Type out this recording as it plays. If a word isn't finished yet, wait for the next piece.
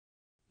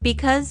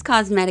Because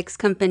cosmetics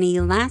company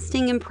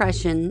Lasting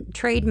Impression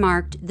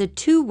trademarked the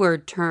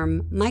two-word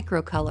term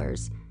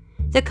microcolors,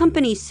 the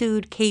company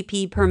sued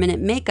KP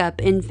Permanent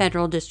Makeup in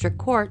federal district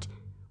court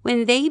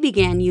when they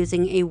began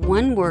using a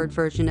one-word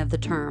version of the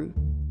term.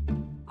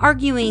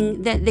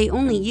 Arguing that they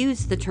only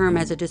used the term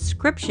as a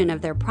description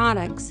of their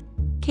products,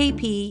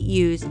 KP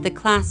used the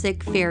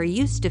classic fair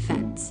use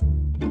defense.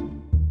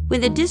 When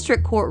the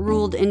district court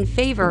ruled in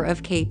favor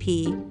of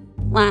KP,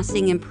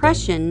 Lasting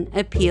Impression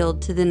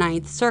appealed to the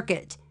Ninth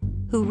Circuit,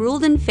 who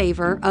ruled in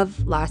favor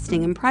of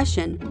Lasting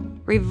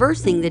Impression,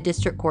 reversing the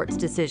district court's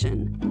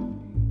decision.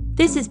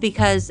 This is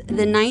because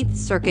the Ninth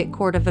Circuit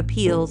Court of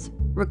Appeals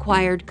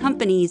required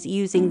companies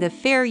using the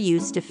fair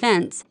use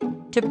defense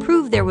to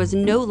prove there was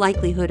no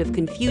likelihood of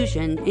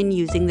confusion in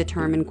using the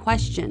term in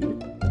question.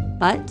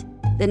 But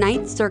the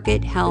Ninth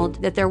Circuit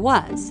held that there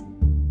was.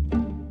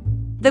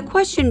 The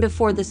question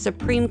before the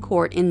Supreme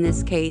Court in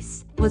this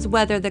case was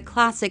whether the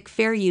classic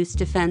fair use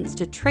defense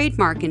to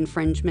trademark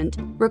infringement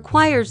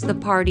requires the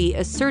party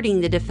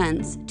asserting the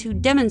defense to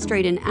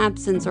demonstrate an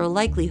absence or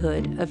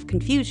likelihood of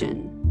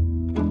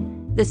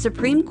confusion. The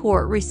Supreme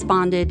Court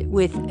responded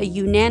with a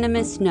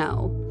unanimous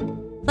no.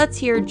 Let's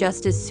hear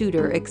Justice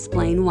Souter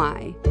explain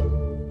why.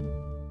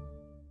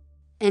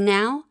 And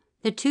now,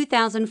 the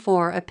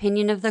 2004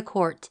 opinion of the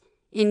court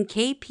in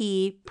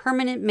KP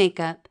Permanent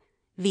Makeup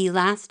v.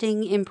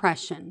 Lasting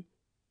Impression.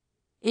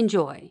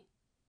 Enjoy.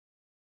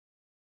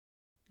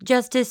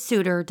 Justice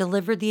Souter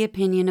delivered the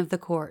opinion of the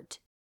court.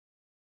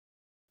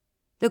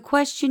 The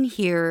question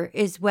here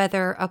is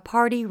whether a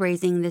party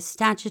raising the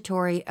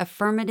statutory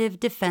affirmative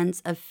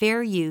defense of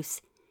fair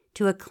use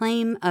to a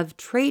claim of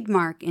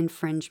trademark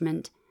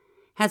infringement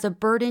has a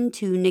burden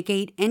to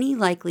negate any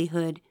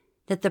likelihood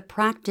that the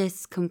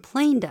practice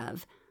complained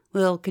of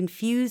will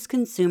confuse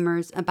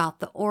consumers about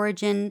the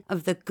origin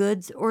of the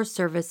goods or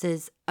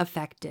services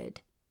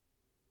affected.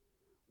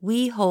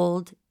 We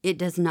hold it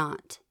does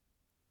not.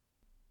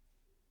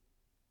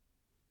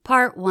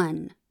 Part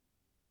 1.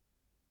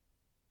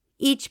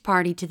 Each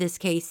party to this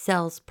case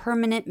sells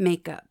permanent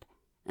makeup,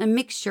 a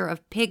mixture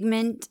of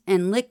pigment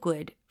and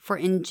liquid for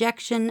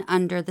injection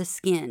under the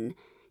skin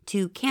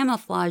to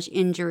camouflage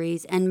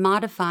injuries and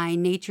modify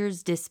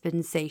nature's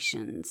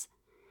dispensations.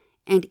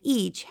 And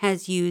each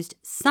has used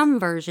some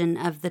version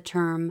of the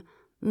term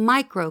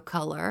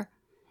microcolor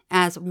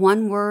as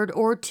one word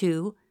or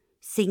two,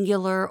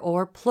 singular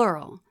or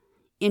plural,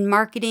 in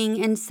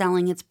marketing and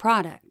selling its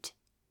product.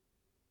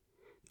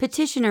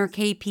 Petitioner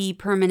KP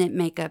Permanent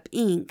Makeup,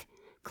 Inc.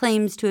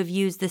 claims to have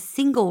used the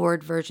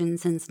single-word version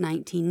since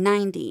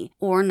 1990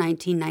 or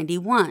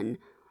 1991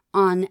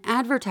 on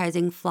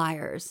advertising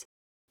flyers,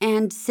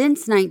 and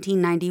since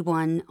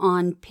 1991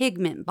 on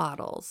pigment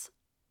bottles.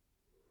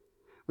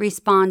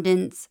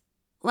 Respondents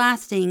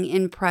Lasting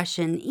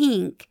Impression,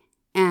 Inc.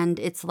 and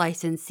its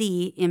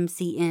licensee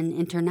MCN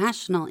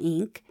International,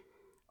 Inc.,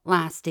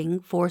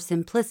 Lasting for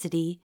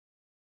simplicity,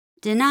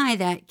 deny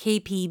that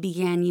KP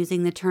began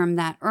using the term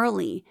that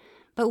early,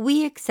 but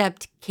we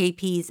accept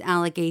KP's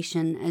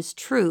allegation as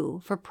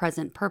true for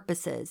present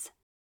purposes.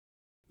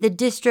 The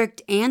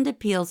district and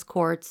appeals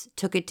courts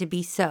took it to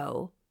be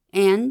so,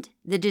 and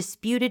the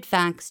disputed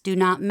facts do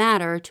not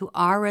matter to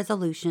our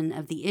resolution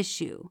of the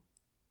issue.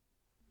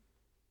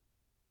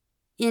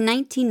 In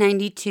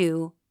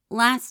 1992,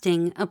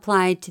 Lasting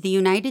applied to the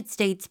United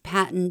States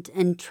Patent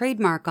and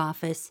Trademark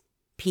Office,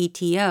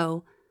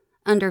 PTO,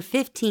 under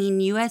 15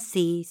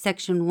 U.S.C.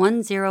 Section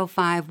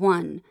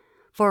 1051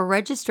 for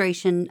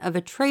registration of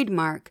a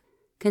trademark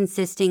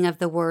consisting of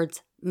the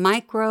words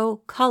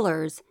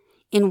microcolors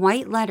in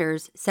white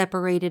letters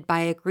separated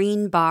by a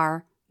green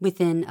bar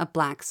within a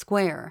black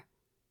square.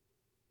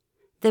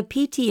 The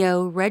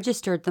PTO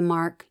registered the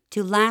mark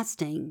to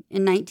Lasting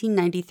in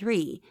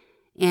 1993,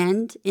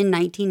 and in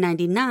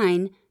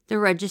 1999, the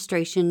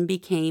registration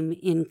became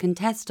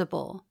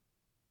incontestable.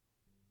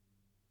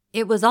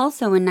 It was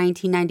also in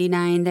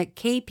 1999 that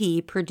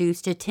KP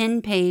produced a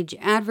 10-page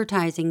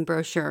advertising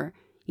brochure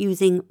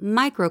using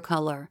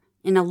microcolor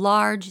in a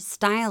large,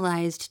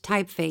 stylized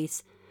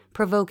typeface,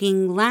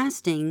 provoking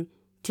Lasting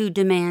to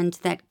demand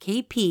that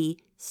KP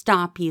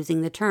stop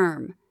using the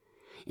term.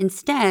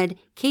 Instead,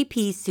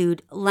 KP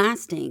sued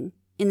Lasting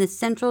in the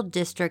Central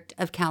District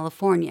of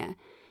California,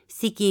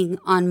 seeking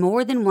on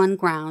more than one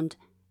ground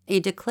a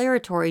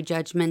declaratory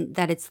judgment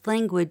that its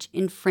language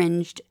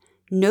infringed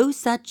no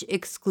such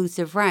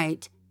exclusive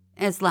right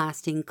as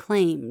Lasting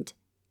claimed.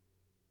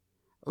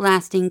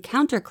 Lasting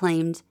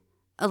counterclaimed,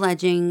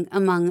 alleging,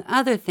 among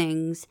other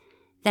things,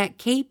 that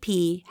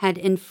KP had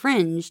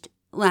infringed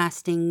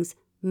Lasting's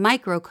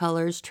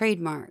microcolors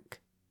trademark.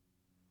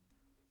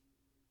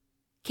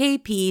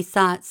 KP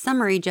sought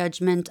summary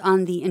judgment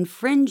on the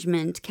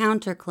infringement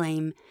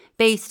counterclaim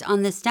based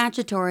on the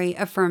statutory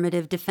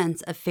affirmative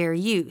defense of fair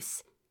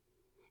use.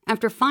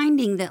 After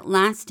finding that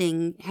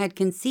Lasting had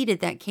conceded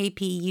that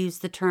KP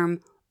used the term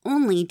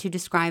only to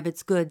describe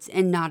its goods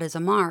and not as a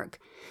mark,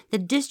 the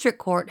district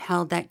court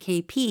held that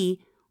KP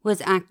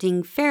was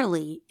acting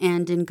fairly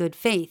and in good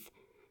faith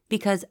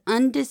because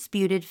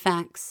undisputed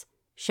facts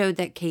showed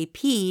that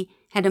KP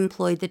had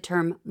employed the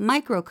term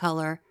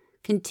microcolor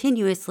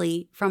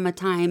continuously from a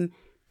time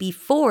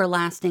before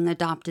Lasting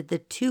adopted the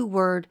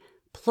two-word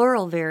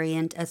plural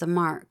variant as a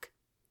mark.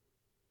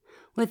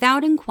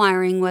 Without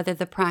inquiring whether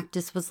the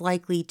practice was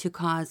likely to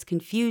cause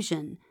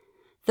confusion,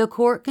 the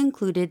court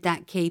concluded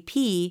that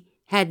KP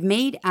had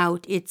made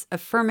out its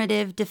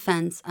affirmative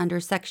defense under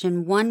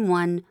Section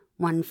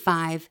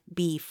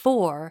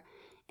 1115B4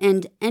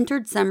 and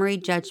entered summary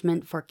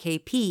judgment for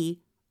KP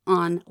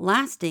on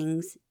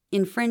Lasting's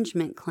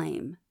infringement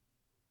claim.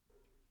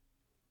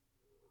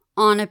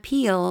 On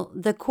appeal,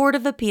 the Court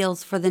of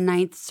Appeals for the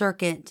Ninth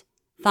Circuit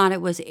thought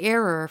it was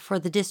error for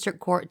the district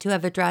court to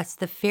have addressed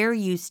the fair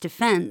use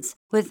defense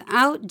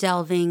without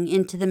delving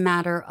into the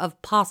matter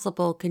of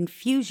possible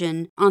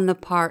confusion on the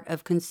part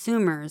of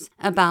consumers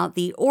about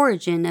the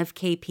origin of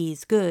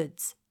KP's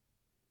goods.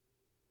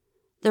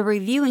 The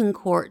reviewing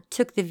court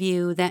took the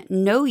view that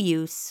no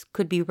use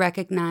could be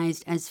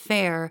recognized as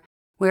fair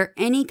where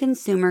any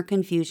consumer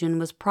confusion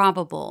was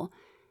probable,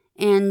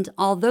 and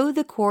although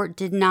the court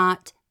did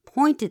not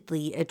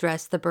pointedly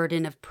address the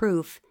burden of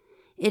proof,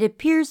 it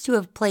appears to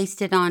have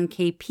placed it on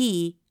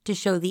KP to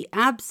show the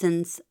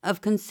absence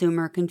of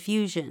consumer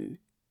confusion.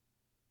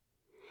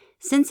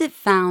 Since it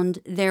found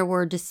there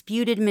were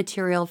disputed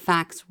material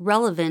facts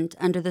relevant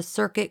under the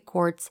circuit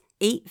court's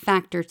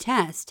 8-factor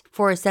test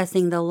for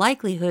assessing the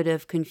likelihood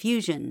of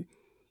confusion,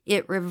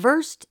 it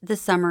reversed the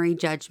summary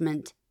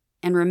judgment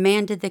and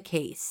remanded the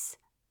case.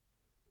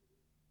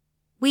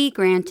 We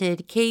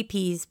granted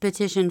KP's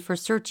petition for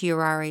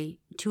certiorari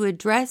to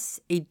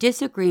address a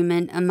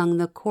disagreement among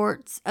the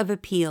courts of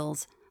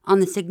appeals on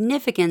the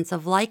significance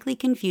of likely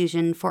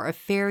confusion for a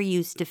fair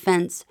use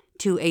defense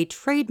to a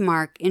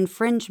trademark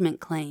infringement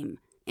claim,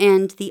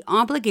 and the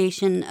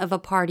obligation of a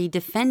party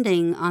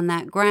defending on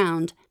that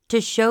ground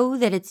to show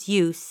that its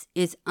use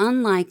is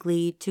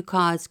unlikely to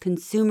cause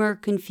consumer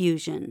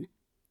confusion.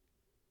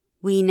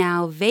 We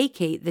now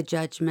vacate the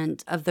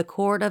judgment of the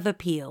Court of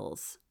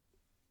Appeals.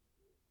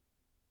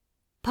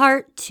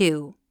 Part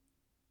 2.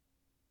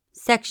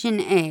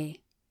 Section A.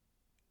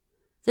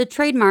 The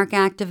Trademark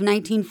Act of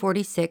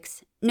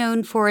 1946,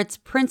 known for its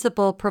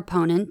principal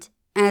proponent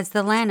as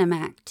the Lanham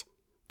Act,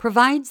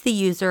 provides the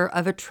user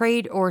of a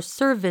trade or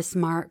service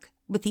mark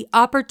with the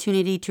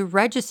opportunity to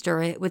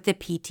register it with the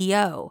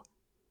PTO.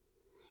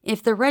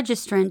 If the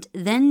registrant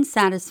then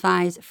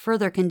satisfies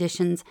further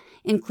conditions,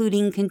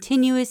 including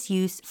continuous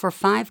use for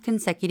 5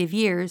 consecutive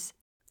years,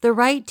 the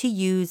right to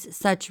use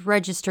such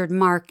registered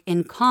mark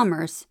in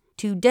commerce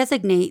to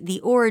designate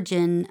the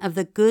origin of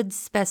the goods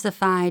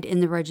specified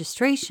in the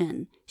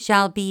registration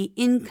shall be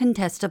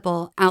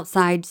incontestable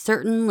outside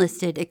certain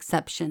listed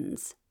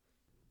exceptions.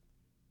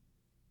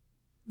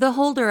 The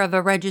holder of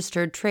a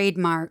registered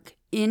trademark,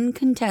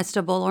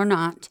 incontestable or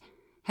not,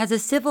 has a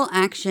civil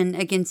action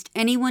against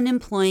anyone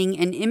employing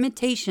an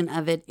imitation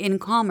of it in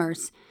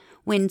commerce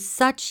when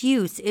such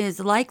use is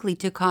likely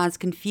to cause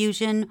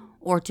confusion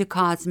or to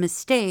cause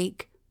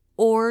mistake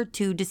or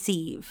to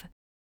deceive.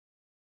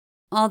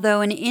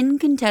 Although an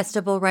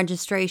incontestable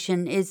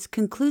registration is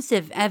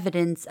conclusive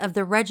evidence of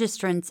the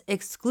registrant's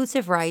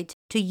exclusive right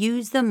to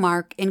use the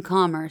mark in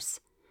commerce,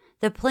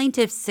 the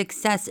plaintiff's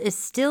success is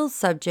still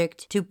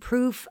subject to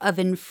proof of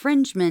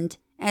infringement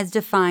as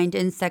defined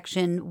in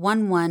Section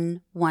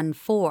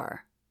 1114.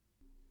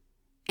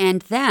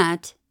 And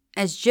that,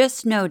 as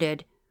just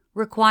noted,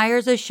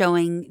 requires a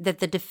showing that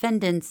the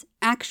defendant's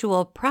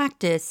actual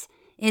practice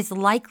is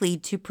likely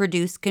to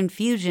produce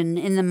confusion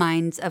in the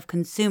minds of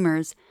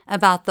consumers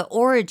about the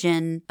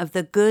origin of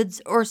the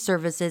goods or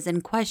services in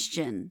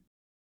question.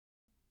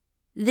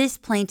 This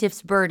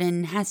plaintiff's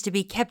burden has to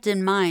be kept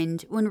in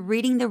mind when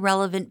reading the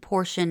relevant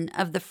portion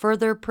of the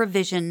further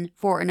provision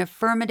for an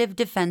affirmative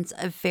defense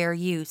of fair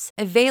use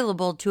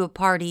available to a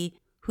party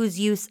whose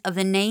use of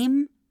the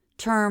name,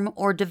 term,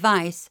 or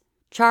device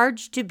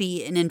charged to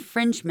be an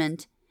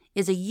infringement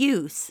is a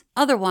use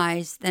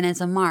otherwise than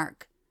as a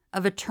mark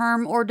of a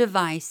term or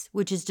device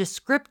which is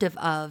descriptive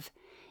of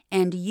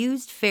and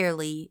used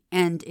fairly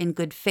and in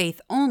good faith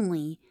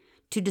only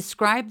to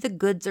describe the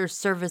goods or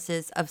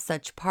services of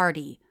such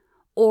party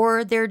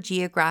or their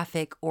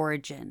geographic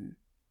origin.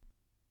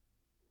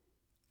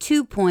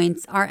 2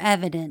 points are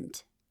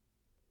evident.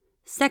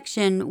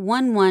 Section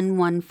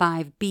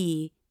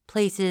 1115B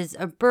places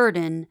a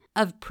burden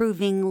of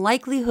proving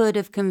likelihood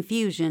of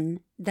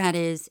confusion, that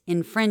is,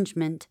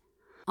 infringement,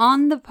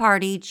 on the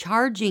party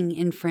charging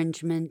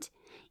infringement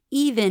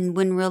even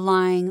when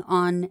relying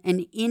on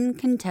an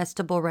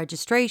incontestable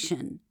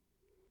registration.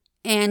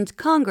 And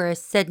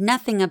Congress said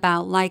nothing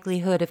about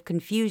likelihood of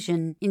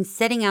confusion in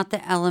setting out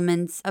the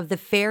elements of the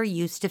fair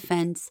use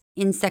defense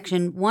in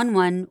Section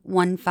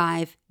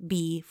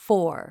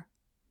 1115B4.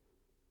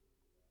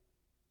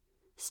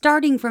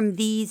 Starting from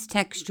these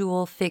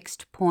textual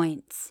fixed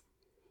points,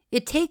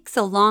 it takes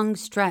a long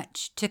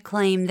stretch to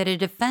claim that a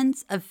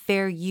defense of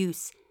fair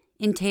use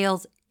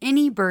entails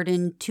any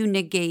burden to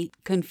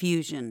negate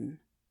confusion.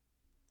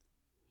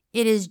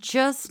 It is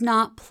just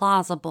not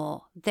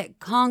plausible that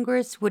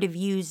Congress would have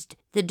used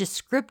the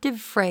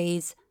descriptive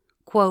phrase,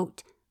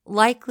 quote,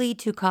 likely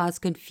to cause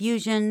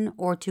confusion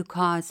or to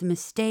cause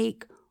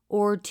mistake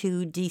or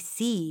to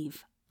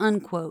deceive,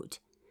 unquote,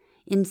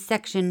 in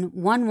Section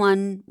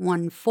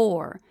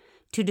 1114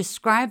 to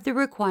describe the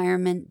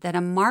requirement that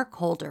a mark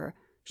holder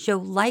show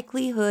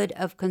likelihood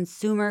of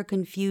consumer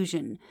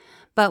confusion,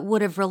 but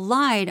would have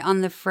relied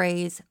on the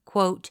phrase,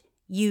 quote,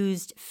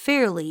 used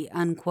fairly,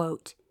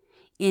 unquote,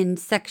 in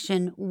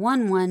Section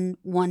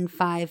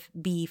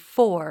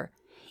 1115B4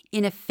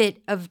 in a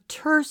fit of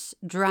terse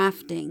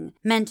drafting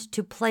meant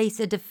to place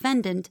a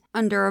defendant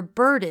under a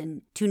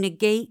burden to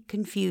negate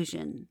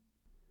confusion.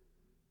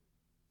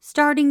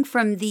 Starting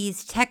from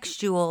these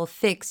textual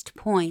fixed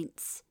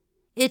points,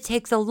 it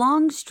takes a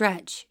long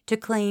stretch to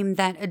claim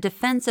that a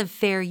defense of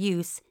fair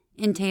use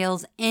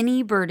entails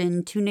any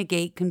burden to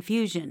negate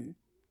confusion.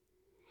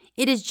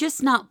 It is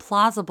just not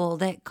plausible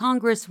that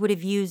Congress would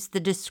have used the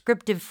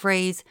descriptive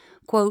phrase,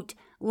 quote,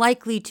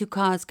 likely to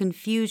cause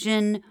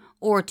confusion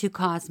or to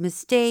cause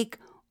mistake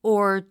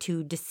or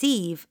to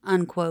deceive,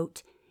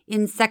 unquote,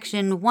 in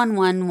Section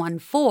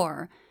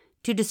 1114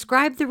 to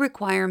describe the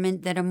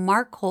requirement that a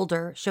mark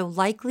holder show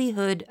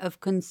likelihood of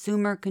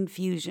consumer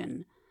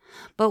confusion,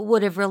 but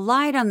would have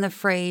relied on the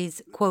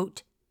phrase,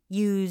 quote,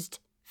 used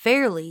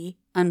fairly,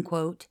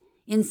 unquote,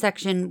 in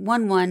Section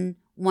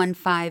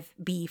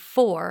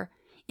 1115B4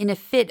 in a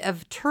fit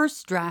of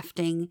terse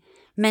drafting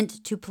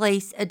meant to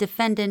place a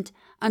defendant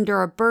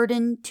under a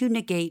burden to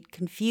negate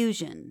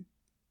confusion.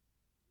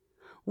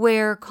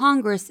 Where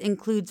Congress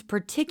includes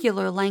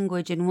particular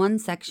language in one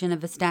section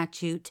of a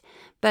statute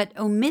but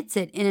omits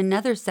it in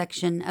another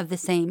section of the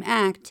same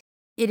act,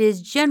 it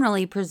is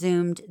generally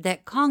presumed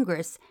that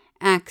Congress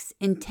acts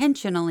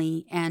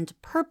intentionally and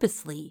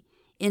purposely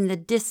in the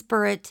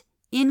disparate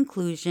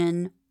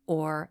inclusion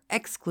or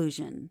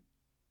exclusion.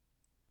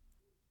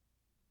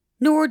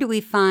 Nor do we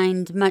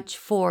find much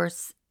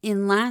force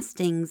in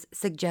Lasting's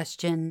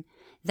suggestion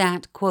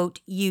that,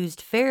 quote,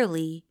 used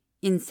fairly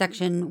in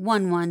Section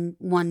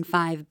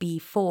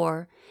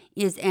 1115B4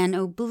 is an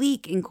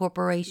oblique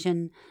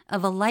incorporation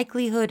of a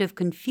likelihood of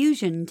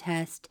confusion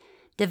test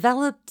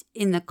developed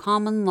in the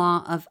common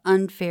law of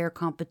unfair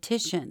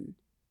competition.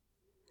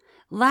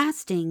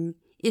 Lasting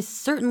is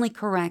certainly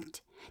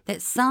correct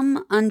that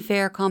some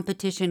unfair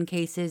competition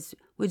cases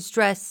would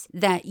stress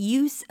that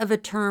use of a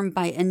term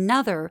by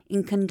another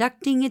in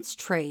conducting its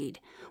trade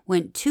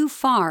went too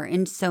far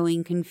in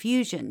sowing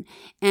confusion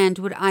and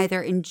would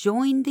either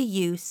enjoin the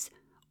use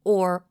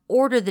or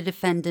order the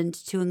defendant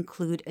to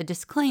include a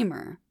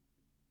disclaimer.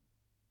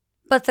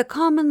 But the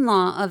common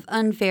law of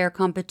unfair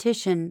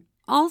competition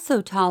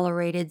also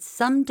tolerated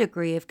some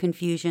degree of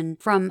confusion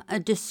from a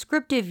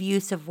descriptive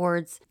use of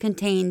words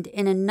contained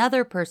in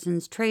another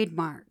person's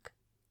trademark.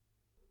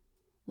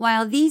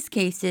 While these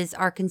cases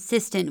are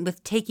consistent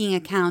with taking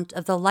account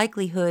of the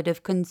likelihood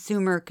of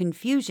consumer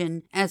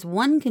confusion as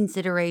one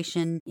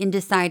consideration in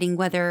deciding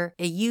whether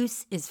a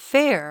use is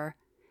fair,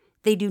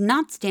 they do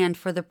not stand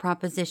for the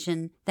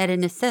proposition that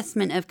an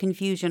assessment of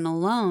confusion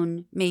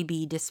alone may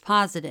be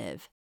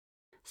dispositive.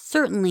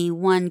 Certainly,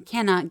 one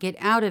cannot get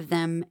out of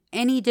them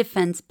any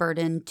defense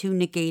burden to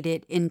negate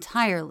it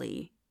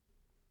entirely.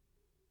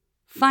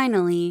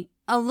 Finally,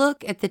 a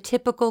look at the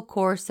typical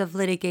course of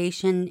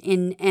litigation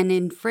in an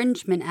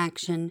infringement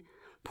action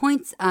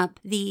points up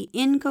the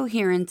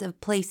incoherence of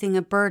placing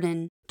a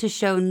burden to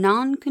show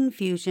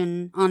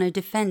non-confusion on a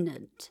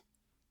defendant.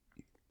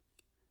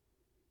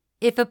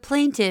 If a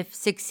plaintiff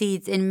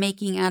succeeds in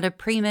making out a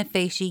prima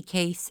facie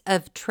case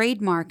of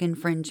trademark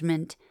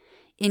infringement,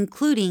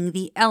 including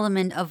the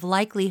element of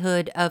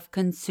likelihood of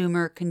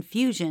consumer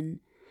confusion,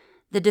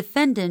 the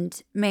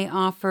defendant may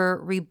offer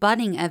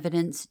rebutting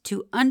evidence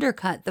to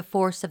undercut the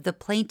force of the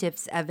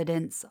plaintiff's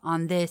evidence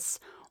on this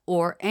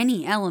or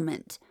any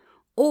element,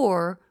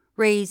 or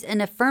raise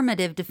an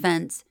affirmative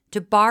defense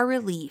to bar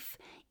relief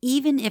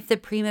even if the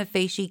prima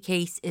facie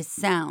case is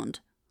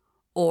sound,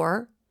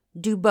 or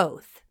do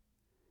both.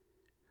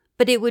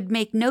 But it would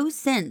make no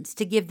sense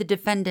to give the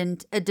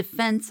defendant a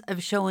defense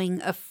of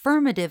showing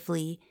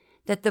affirmatively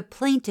that the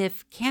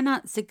plaintiff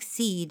cannot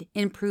succeed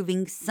in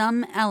proving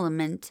some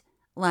element,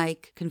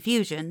 like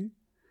confusion.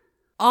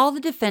 All the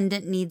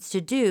defendant needs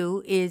to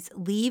do is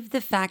leave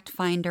the fact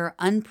finder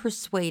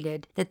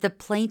unpersuaded that the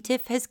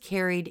plaintiff has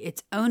carried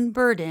its own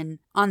burden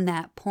on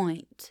that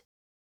point.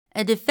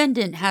 A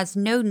defendant has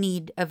no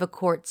need of a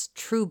court's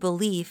true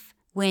belief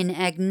when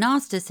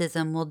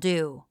agnosticism will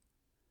do.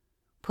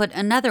 Put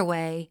another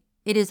way,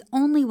 it is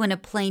only when a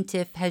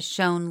plaintiff has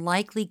shown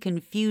likely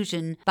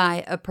confusion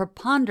by a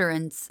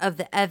preponderance of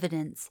the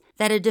evidence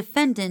that a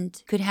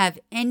defendant could have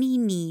any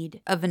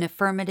need of an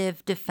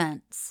affirmative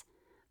defense.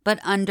 But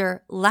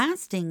under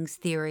Lasting's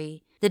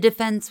theory, the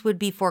defense would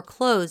be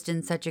foreclosed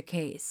in such a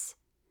case.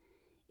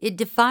 It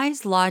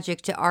defies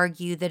logic to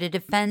argue that a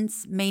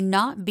defense may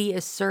not be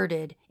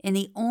asserted in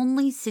the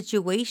only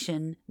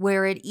situation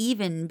where it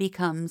even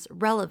becomes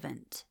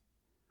relevant.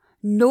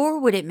 Nor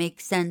would it make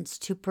sense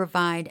to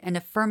provide an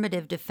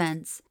affirmative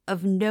defense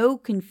of no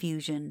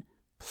confusion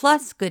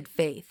plus good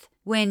faith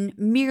when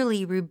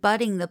merely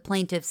rebutting the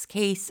plaintiff's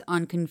case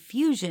on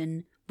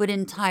confusion would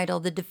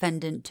entitle the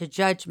defendant to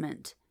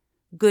judgment,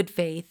 good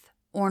faith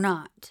or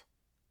not.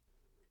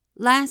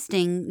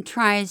 Lasting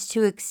tries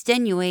to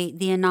extenuate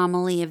the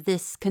anomaly of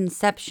this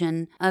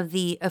conception of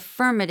the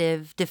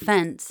affirmative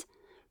defense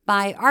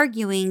by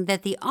arguing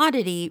that the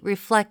oddity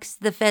reflects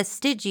the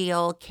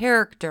vestigial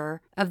character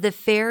of the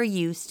fair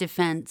use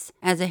defense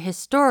as a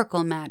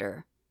historical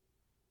matter.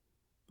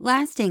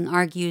 Lasting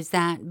argues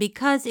that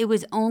because it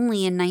was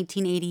only in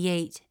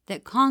 1988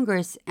 that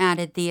Congress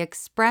added the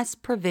express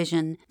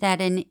provision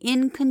that an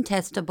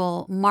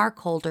incontestable mark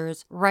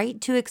holder's right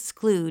to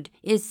exclude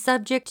is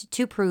subject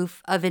to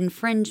proof of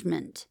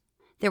infringement,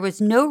 there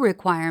was no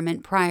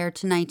requirement prior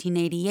to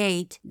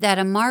 1988 that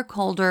a mark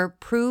holder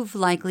prove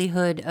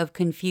likelihood of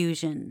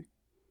confusion.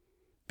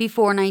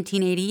 Before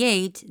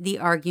 1988, the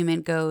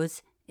argument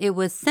goes, it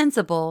was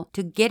sensible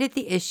to get at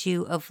the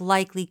issue of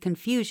likely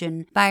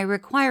confusion by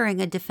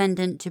requiring a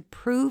defendant to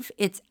prove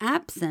its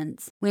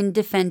absence when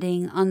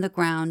defending on the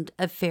ground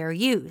of fair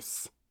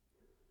use.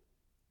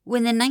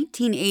 When the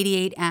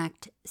 1988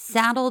 Act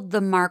saddled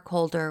the mark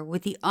holder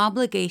with the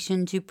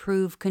obligation to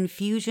prove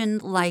confusion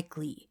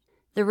likely,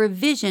 the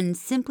revision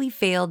simply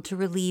failed to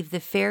relieve the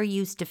fair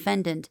use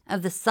defendant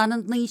of the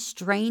suddenly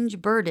strange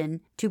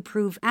burden to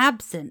prove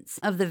absence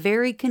of the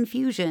very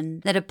confusion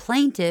that a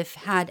plaintiff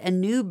had a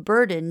new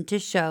burden to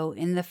show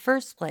in the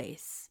first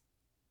place.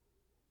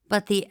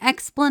 But the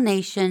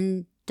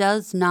explanation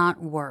does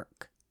not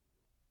work.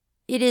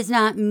 It is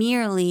not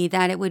merely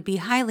that it would be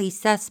highly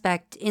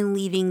suspect in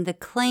leaving the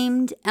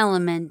claimed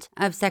element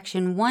of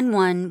Section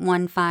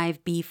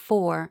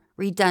 1115b4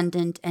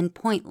 redundant and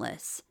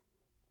pointless.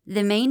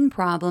 The main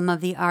problem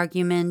of the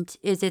argument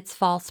is its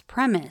false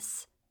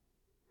premise.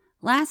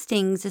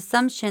 Lasting's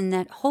assumption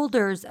that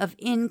holders of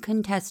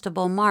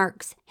incontestable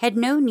marks had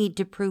no need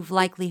to prove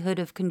likelihood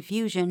of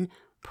confusion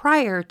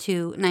prior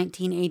to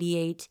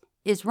 1988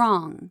 is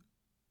wrong.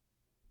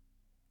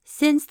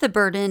 Since the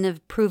burden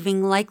of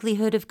proving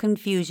likelihood of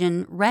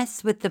confusion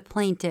rests with the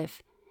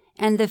plaintiff,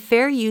 and the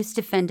fair use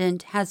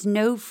defendant has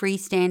no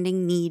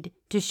freestanding need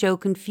to show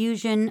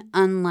confusion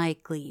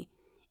unlikely,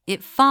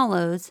 it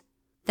follows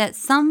that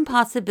some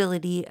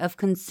possibility of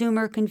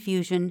consumer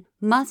confusion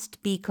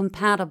must be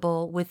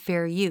compatible with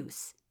fair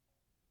use.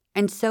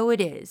 And so it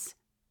is.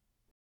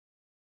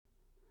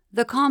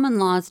 The common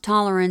law's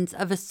tolerance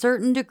of a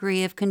certain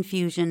degree of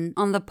confusion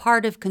on the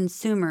part of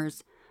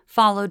consumers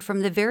followed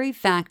from the very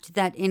fact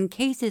that in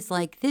cases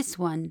like this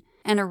one,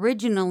 an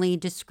originally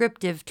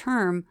descriptive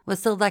term was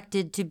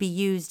selected to be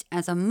used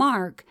as a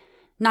mark,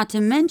 not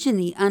to mention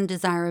the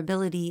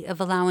undesirability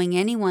of allowing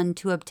anyone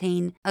to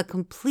obtain a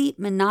complete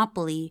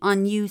monopoly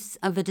on use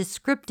of a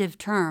descriptive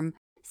term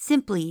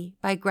simply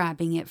by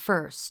grabbing it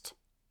first.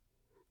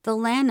 The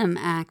Lanham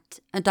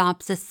Act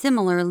adopts a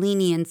similar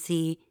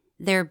leniency,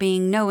 there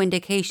being no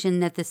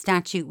indication that the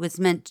statute was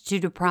meant to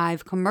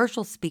deprive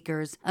commercial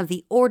speakers of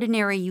the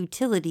ordinary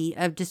utility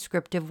of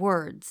descriptive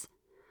words.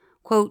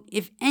 Quote,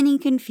 if any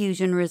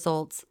confusion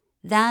results,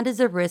 that is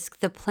a risk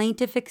the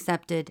plaintiff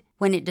accepted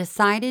when it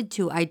decided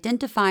to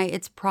identify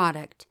its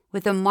product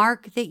with a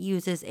mark that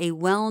uses a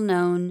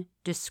well-known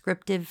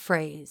descriptive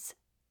phrase.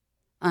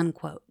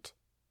 Unquote.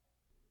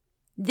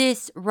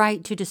 This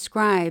right to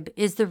describe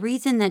is the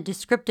reason that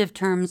descriptive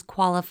terms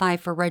qualify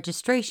for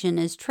registration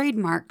as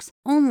trademarks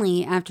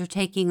only after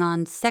taking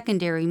on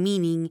secondary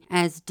meaning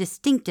as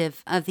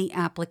distinctive of the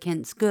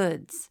applicant's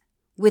goods,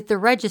 with the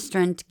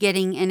registrant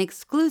getting an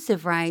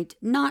exclusive right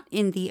not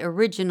in the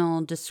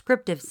original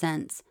descriptive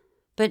sense,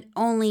 but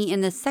only in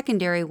the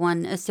secondary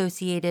one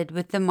associated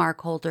with the mark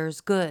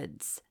holder's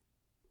goods.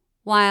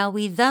 While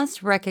we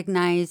thus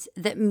recognize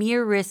that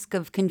mere risk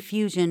of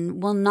confusion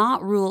will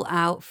not rule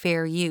out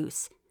fair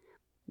use,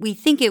 we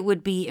think it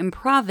would be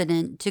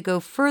improvident to go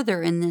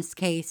further in this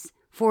case,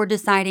 for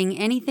deciding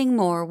anything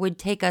more would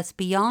take us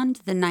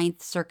beyond the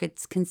Ninth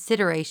Circuit's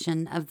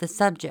consideration of the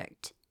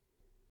subject.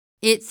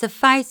 It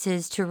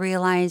suffices to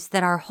realize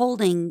that our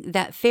holding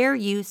that fair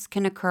use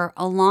can occur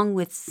along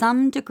with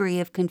some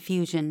degree of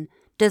confusion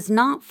does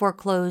not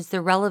foreclose the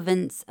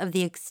relevance of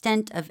the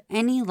extent of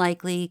any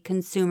likely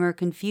consumer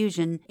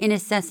confusion in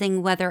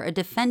assessing whether a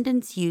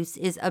defendant's use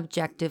is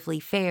objectively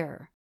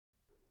fair.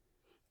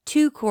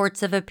 2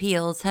 courts of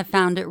appeals have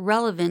found it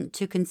relevant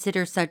to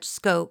consider such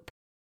scope,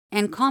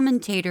 and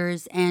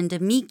commentators and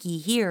amici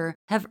here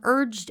have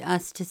urged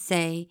us to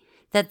say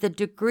that the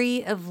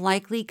degree of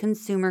likely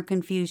consumer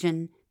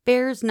confusion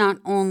bears not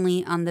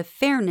only on the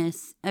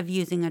fairness of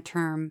using a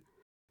term,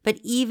 but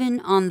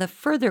even on the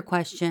further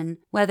question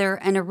whether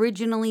an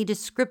originally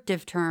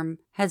descriptive term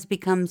has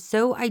become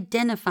so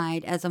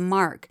identified as a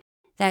mark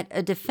that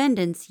a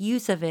defendant's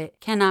use of it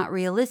cannot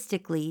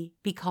realistically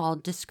be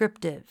called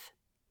descriptive.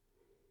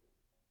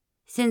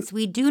 Since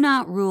we do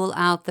not rule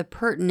out the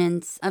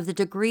pertinence of the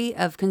degree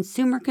of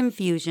consumer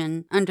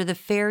confusion under the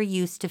fair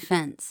use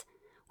defense,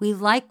 we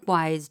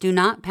likewise do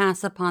not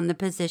pass upon the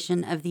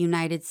position of the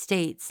United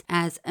States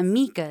as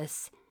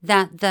amicus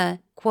that the,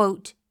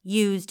 quote,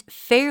 used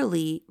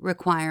fairly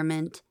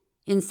requirement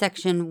in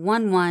Section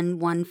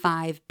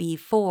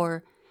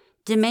 1115b4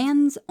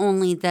 demands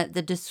only that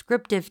the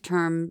descriptive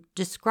term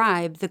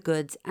describe the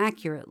goods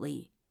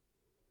accurately.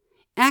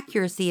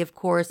 Accuracy, of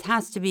course,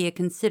 has to be a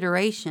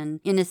consideration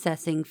in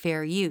assessing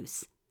fair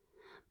use.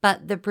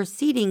 But the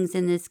proceedings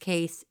in this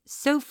case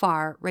so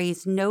far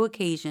raise no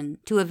occasion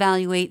to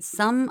evaluate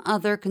some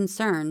other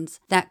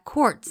concerns that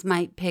courts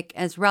might pick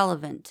as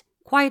relevant,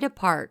 quite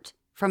apart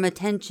from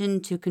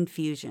attention to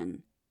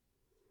confusion.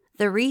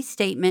 The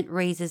restatement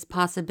raises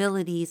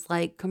possibilities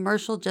like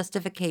commercial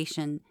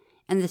justification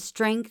and the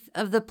strength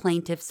of the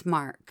plaintiff's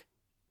mark.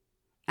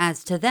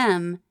 As to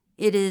them,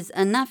 it is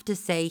enough to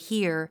say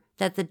here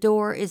that the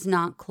door is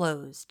not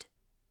closed.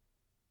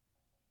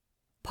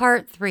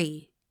 Part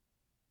 3.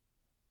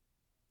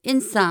 In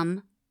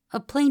sum, a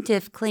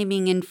plaintiff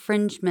claiming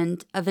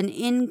infringement of an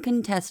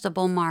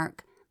incontestable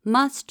mark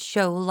must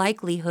show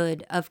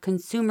likelihood of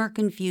consumer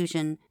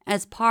confusion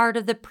as part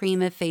of the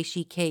prima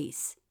facie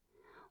case,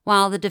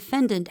 while the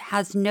defendant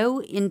has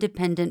no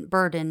independent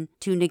burden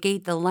to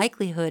negate the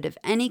likelihood of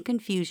any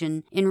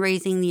confusion in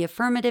raising the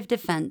affirmative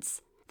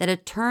defense that a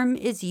term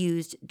is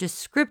used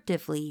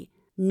descriptively,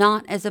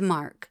 not as a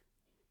mark,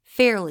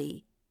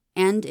 fairly,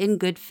 and in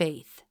good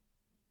faith.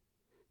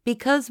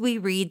 Because we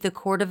read the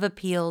Court of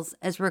Appeals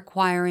as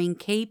requiring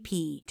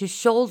KP to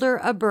shoulder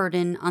a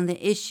burden on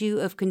the issue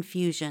of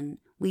confusion,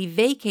 we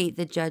vacate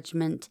the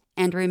judgment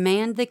and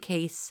remand the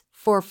case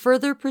for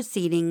further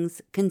proceedings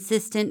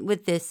consistent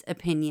with this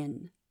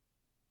opinion.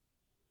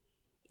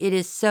 It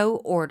is so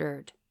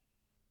ordered.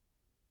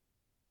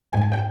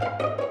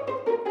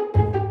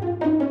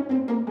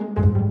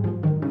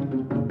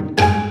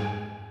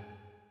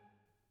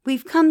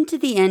 We've come to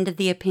the end of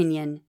the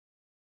opinion.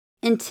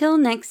 Until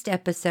next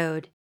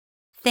episode,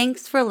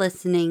 thanks for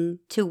listening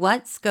to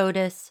What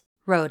SCOTUS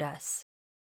Wrote Us.